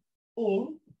in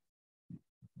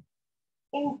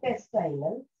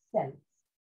intestinal cells.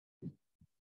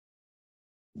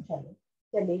 चलो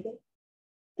चले गए.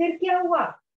 फिर क्या हुआ?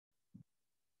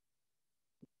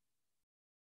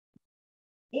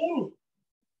 in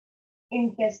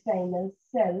intestinal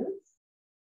cells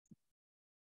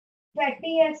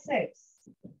fatty acids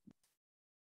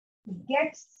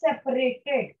get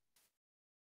separated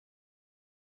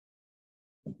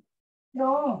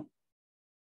from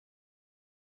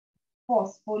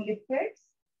phospholipids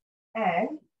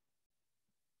and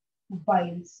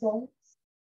bile salts.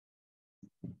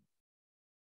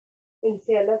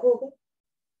 इनसे अलग हो गए.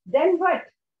 Then what?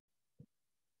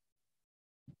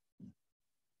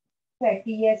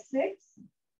 Fatty acids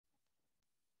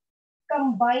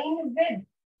combine with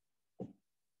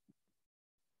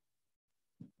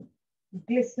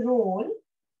glycerol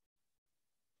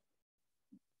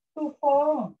to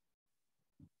form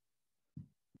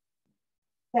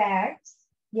fats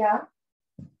या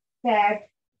fat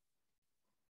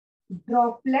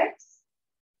droplets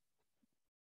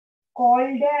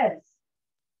called as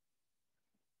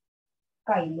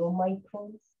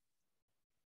chylomicrons.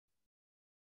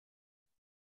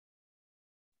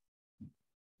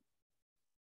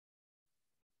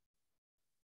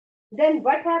 Then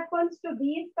what happens to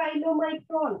these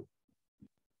chylomicrons?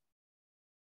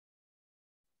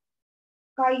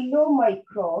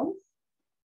 Chylomicrons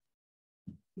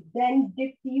then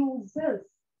diffuses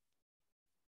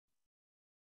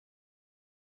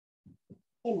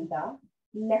in the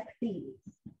lacteals.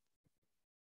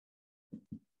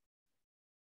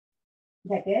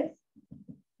 That is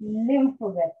lymph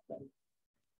vessels.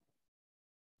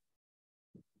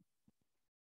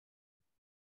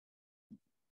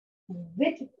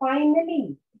 Which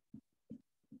finally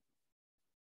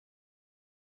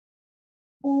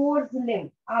pours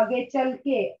lymph. आगे चल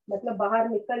के मतलब बाहर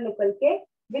निकल के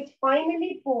which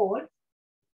finally pours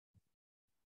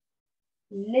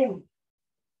lymph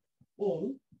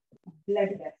in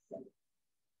blood vessel.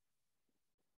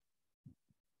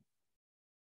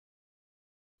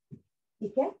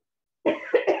 ठीक है.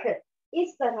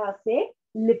 इस तरह से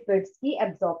लिपिड्स की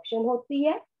एब्जॉर्प्शन होती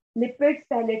है. लिपिड्स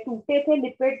पहले टूटे थे,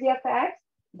 लिपिड्स या fats,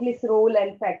 glycerol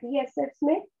and fatty acids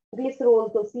में. ग्लिसरोल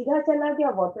तो सीधा चला गया,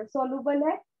 वाटर सॉल्युबल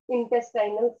है,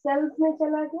 इंटेस्टाइनल सेल्स में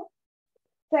चला गया.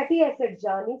 फैटी एसिड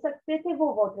जा नहीं सकते थे,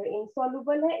 वो वाटर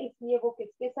इनसॉल्युबल है, इसलिए वो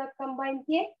किसके साथ कंबाइन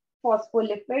किए?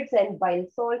 फॉस्फोलिपिड्स एंड बाइल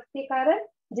सॉल्ट के कारण,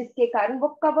 जिसके कारण वो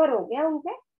कवर हो गया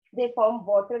उनके. They form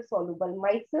water soluble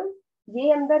माइसेल्स.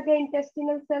 ये अंदर गए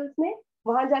इंटेस्टिनल सेल्स में.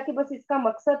 वहां जाके बस इसका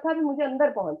मकसद था कि मुझे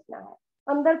अंदर पहुंचना है.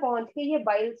 अंदर पहुंच के ये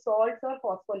बाइल सॉल्ट और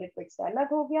फॉस्फोलिपिड्स से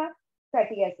अलग हो गया.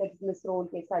 फैटी एसिड ग्लिसरोल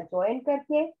के साथ ज्वाइन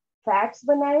करके फैट्स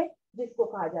बनाए, जिसको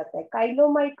कहा जाता है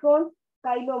काइलोमाइक्रोन.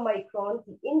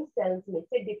 काइलोमाइक्रोन इन सेल्स में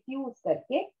से डिफ्यूज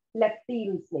करके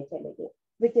लैक्टील्स में चले गए,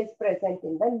 which is present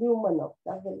in the lumen of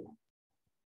the villi.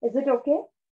 Is it okay?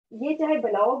 ये चाहे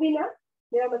बनाओ भी ना,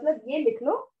 मेरा मतलब ये लिख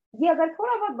लो. ये अगर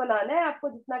थोड़ा बहुत बनाना है आपको,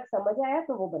 जितना समझ आया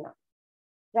तो वो बना.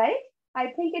 Right? I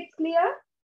think it's clear.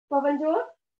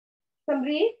 पवनजोत,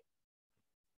 Samreet,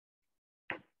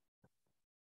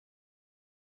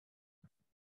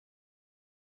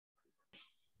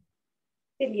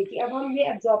 चलिए. अब हम ये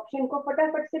एब्जॉर्प्शन को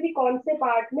फटाफट से भी, कौन से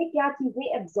पार्ट में क्या चीजें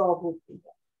एब्जॉर्ब होती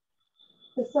है.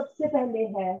 तो सबसे पहले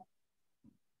है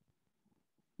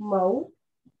माउथ.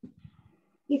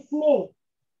 इसमें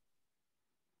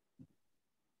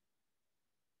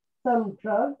some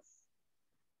drugs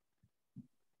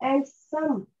and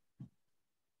some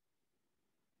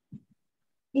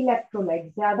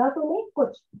electrolytes, ज्यादा तो नहीं,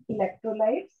 कुछ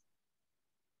electrolytes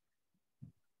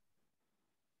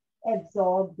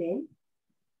absorbed in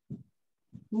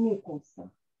mucosa,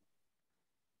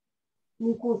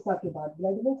 mucosa के बाद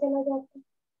ब्लड में चला जाता है।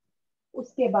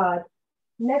 उसके बाद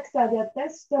नेक्स्ट आ जाता है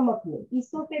स्टमक में।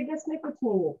 ईसोफेगस में कुछ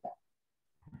नहीं होता।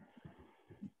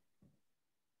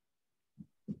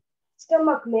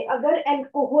 स्टमक में अगर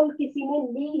अल्कोहल किसी ने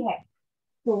ली है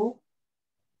तो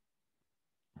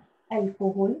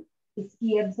अल्कोहल,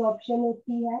 इसकी एब्जॉर्प्शन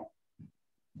होती है।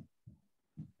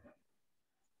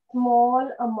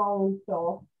 Small amount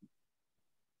of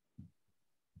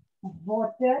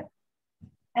water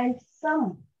and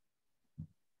some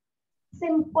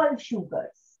simple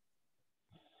sugars.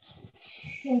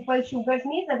 Simple sugars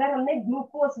means अगर हमने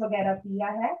ग्लूकोज वगैरह पिया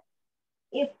है,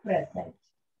 if present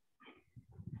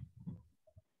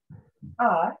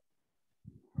are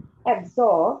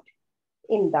absorbed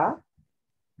in the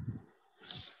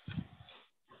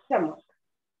stomach।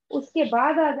 उसके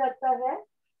बाद आ जाता है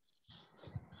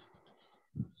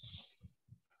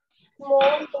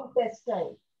स्मॉल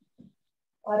इंटेस्टाइन,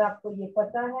 और आपको ये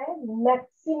पता है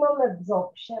मैक्सिमम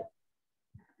एब्जॉर्प्शन,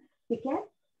 ठीक है।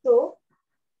 तो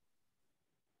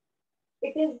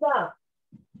it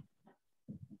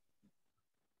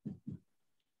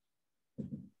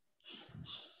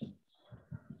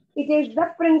is the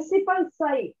principal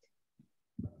site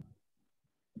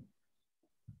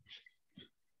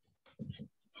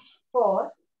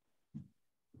for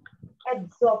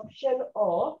absorption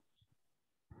of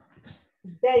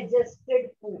digested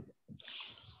food।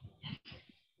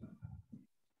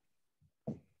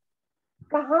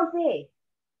 कहां पे?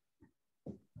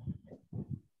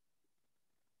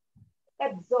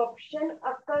 absorption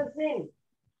occurs in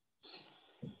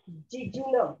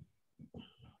jejunum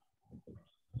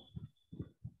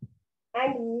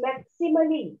and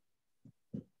maximally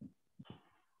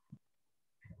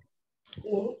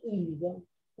in ileum।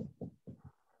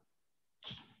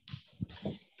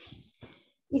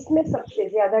 इसमें सबसे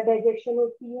ज्यादा डाइजेशन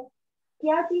होती है।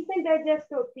 क्या चीजें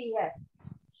डाइजेस्ट होती है?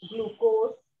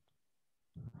 Glucose,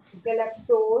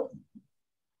 galactose,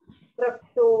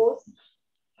 fructose,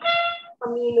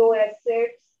 amino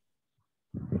acids,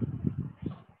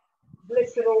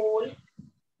 glycerol,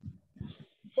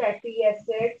 fatty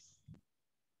acids,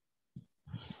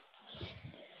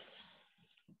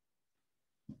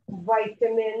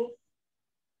 vitamins,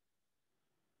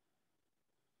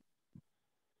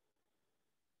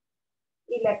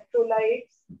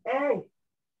 electrolytes and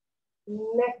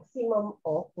maximum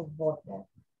of water.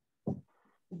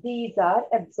 These are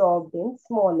absorbed in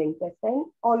small intestine,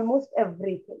 almost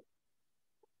everything.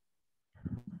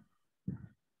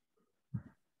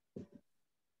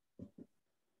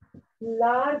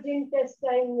 Large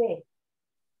intestine में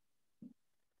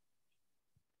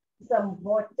some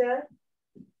water,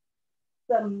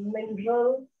 some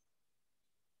minerals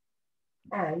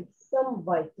and some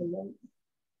vitamins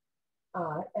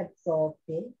are absorbed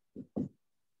in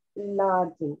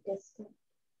large intestine,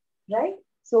 right?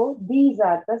 So these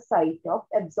are the site of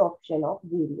absorption of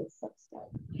various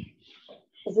substances.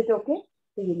 Is it okay?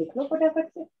 तो ये लिख लो फटाफट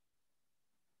से।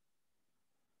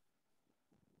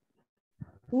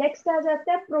 Next आ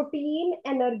जाता है protein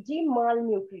energy mall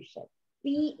nutrition,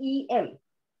 PEM,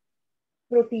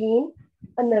 protein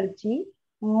energy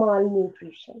mall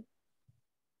nutrition.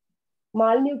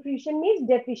 Mall nutrition means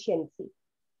deficiency.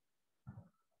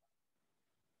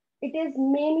 It is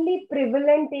mainly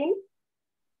prevalent in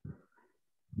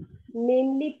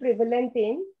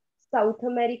South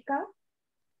America,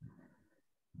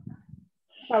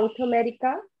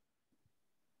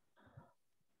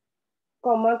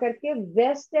 comma करके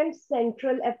waste and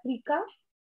central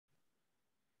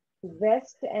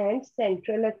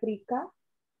Africa,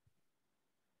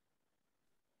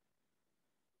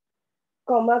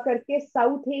 comma करके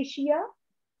south Asia,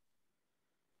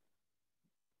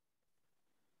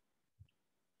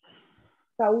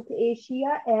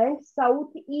 and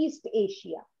south east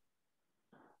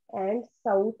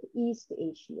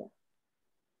Asia,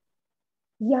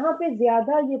 यहां पे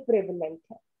ज्यादा ये prevalent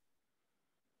है।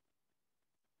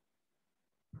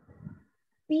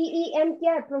 PEM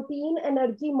क्या है? Protein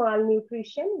energy माल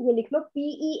nutrition. ये लिख लो,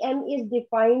 PEM is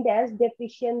defined as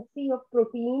deficiency of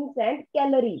proteins and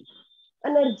calories.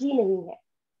 Energy नहीं है,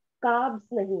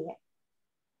 कार्ब्स नहीं है,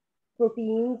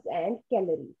 proteins and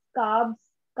calories. Carbs,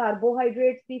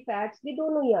 carbohydrates भी, फैट्स भी,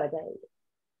 दोनों ही आ जाएंगे।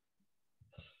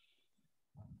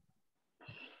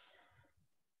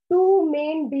 Two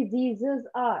main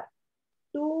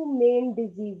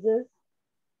diseases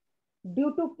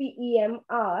due to PEM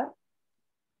are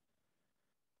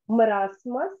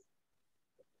marasmus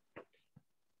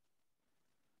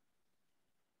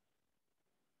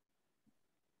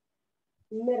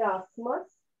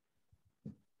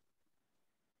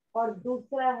और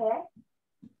दूसरा है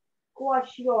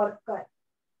क्वाशियोरकर,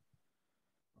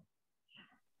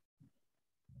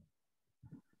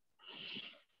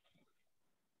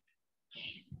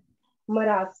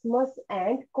 मरासमस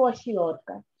एंड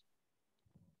क्वाशियोरकर।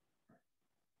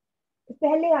 तो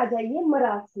पहले आ जाइए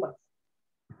marasmus.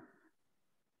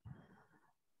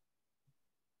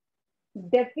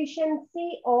 Deficiency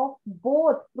of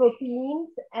both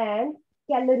proteins and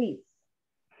calories.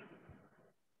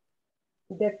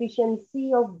 Deficiency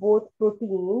of both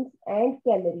proteins and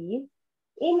calories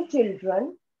in children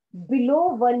below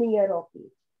 1 year of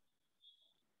age.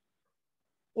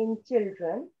 In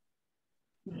children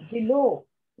below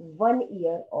 1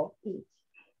 year of age.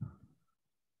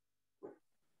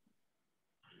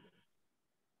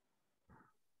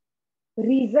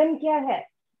 Reason क्या है?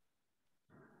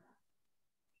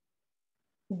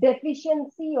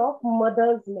 Deficiency of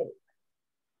mother's milk.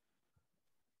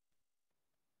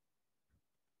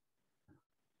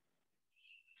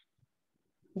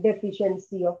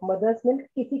 Deficiency of mother's milk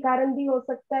किसी कारण भी हो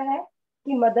सकता है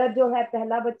कि mother जो है,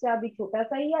 पहला बच्चा अभी छोटा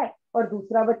सा ही है और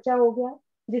दूसरा बच्चा हो गया,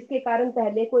 जिसके कारण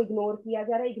पहले को इग्नोर किया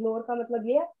जा रहा है। इग्नोर का मतलब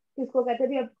ये है कि इसको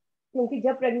कहते हैं अब, क्योंकि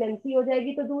जब प्रेगनेंसी हो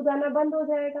जाएगी तो दूध आना बंद हो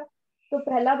जाएगा। तो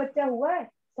पहला बच्चा हुआ है,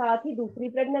 साथ ही दूसरी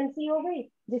प्रेगनेंसी हो गई,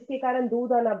 जिसके कारण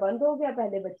दूध आना बंद हो गया,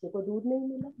 पहले बच्चे को दूध नहीं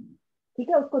मिला। ठीक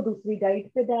है, उसको दूसरी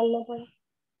डाइट पे डालना पड़ा।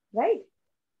 राइट।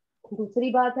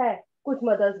 दूसरी बात है, कुछ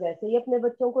मदर्स वैसे ही अपने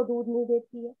बच्चों को दूध नहीं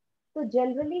देती है। तो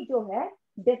जनरली जो है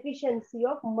डेफिशिएंसी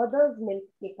ऑफ मदर्स मिल्क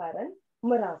के कारण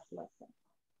मरासमस है।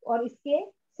 और इसके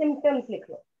सिम्टम्स लिख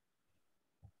लो।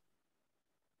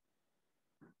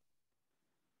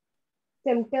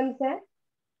 सिम्टम्स है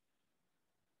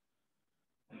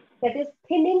that is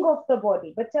thinning of the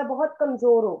body, बच्चा बहुत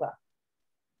कमजोर होगा।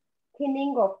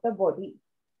 Thinning of the body,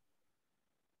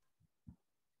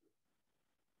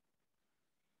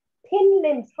 thin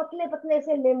limbs, पतले पतले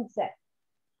से लिम्स है,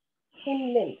 थिन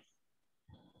लिम्स।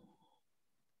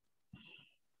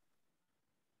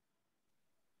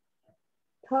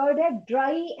 थर्ड है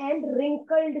dry and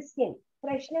wrinkled skin,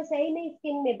 freshness है ही नहीं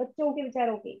स्किन में बच्चों के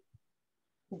बेचारों की।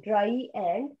 Dry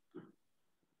and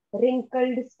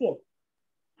wrinkled skin.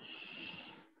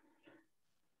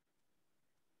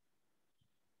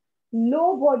 Low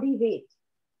body weight,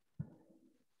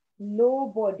 low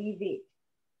body weight.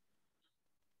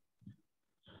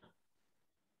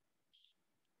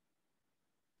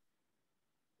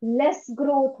 Less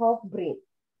growth of brain,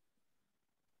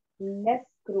 less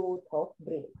growth of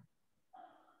brain.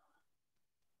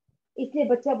 इसलिए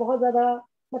बच्चा बहुत ज्यादा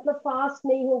मतलब फास्ट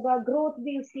नहीं होगा, ग्रोथ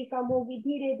भी उसकी कम होगी,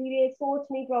 धीरे धीरे, सोच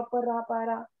नहीं प्रॉपर रह पा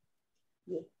रहा।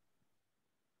 ये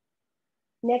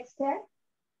नेक्स्ट है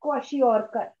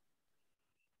kwashiorkor.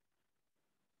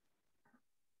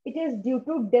 It is due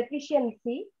to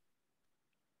deficiency,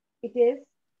 it is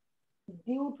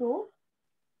due to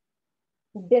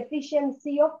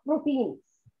deficiency of proteins,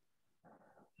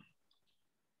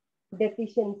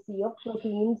 deficiency of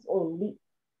proteins only.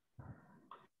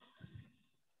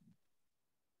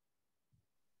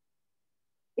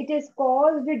 It is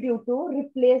caused due to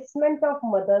replacement of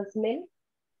mother's milk.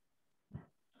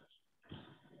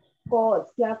 Cause,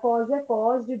 क्या cause है?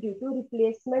 Caused due to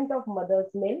replacement of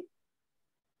mother's milk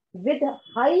with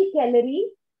high calorie,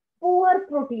 poor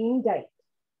protein diet.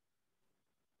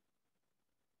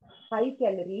 High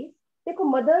calories, देखो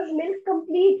mother's milk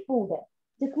complete food है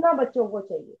जितना बच्चों को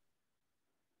चाहिए।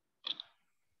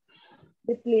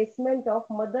 Replacement of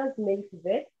mother's milk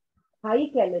with high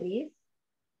calories,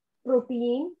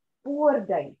 protein, poor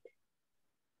diet.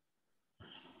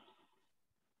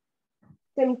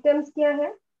 Symptoms क्या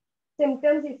है?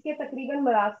 Symptoms इसके तकरीबन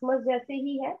मरासमस जैसे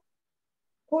ही है,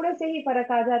 थोड़े से ही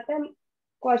फर्क आ जाता है।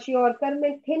 क्वाशियोरकर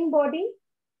में thin body,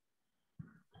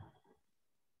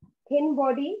 thin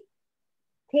body,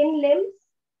 thin limbs,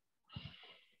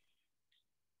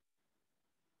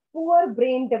 poor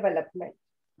brain development.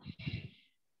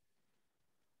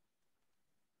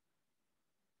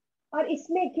 और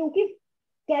इसमें क्योंकि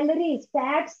कैलोरीज,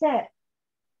 फैट्स है,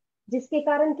 जिसके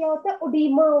कारण क्या होता है?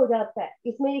 ओडीमा हो जाता है।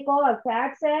 इसमें एक और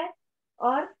फैट्स है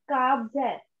और कार्ब्स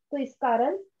है, तो इस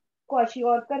कारण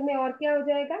क्वाशियोरकर में और क्या हो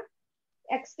जाएगा?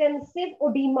 एक्सटेंसिव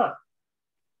ओडीमा,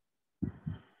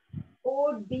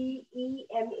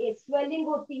 ODEMA, स्वेलिंग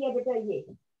होती है बेटा ये,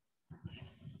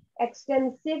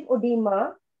 extensive ओडीमा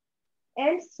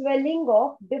and swelling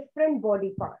of different body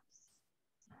parts.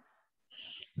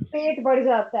 पेट बढ़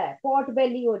जाता है, पॉट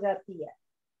बेली हो जाती है,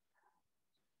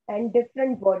 and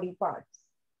different body parts,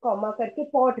 comma करके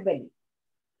पॉट बेली।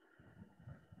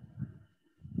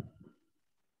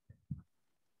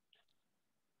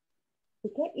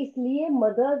 ठीक है, इसलिए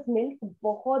मदर्स मिल्क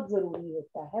बहुत जरूरी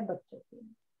होता है बच्चों के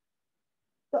लिए।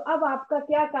 तो अब आपका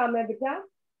क्या काम है बेटा,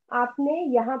 आपने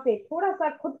यहाँ पे थोड़ा सा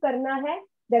खुद करना है,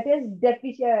 that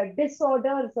is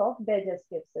disorders of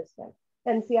digestive system.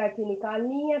 NCERT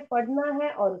निकालनी है, पढ़ना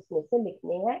है और उसमें से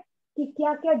लिखने हैं कि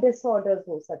क्या क्या डिसऑर्डर्स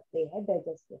हो सकते हैं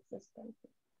डाइजेस्टिव सिस्टम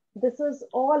के। This is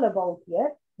all about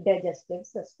here digestive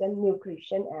system,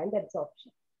 nutrition and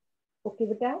absorption. Okay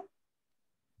बेटा?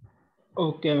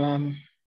 Okay ma'am.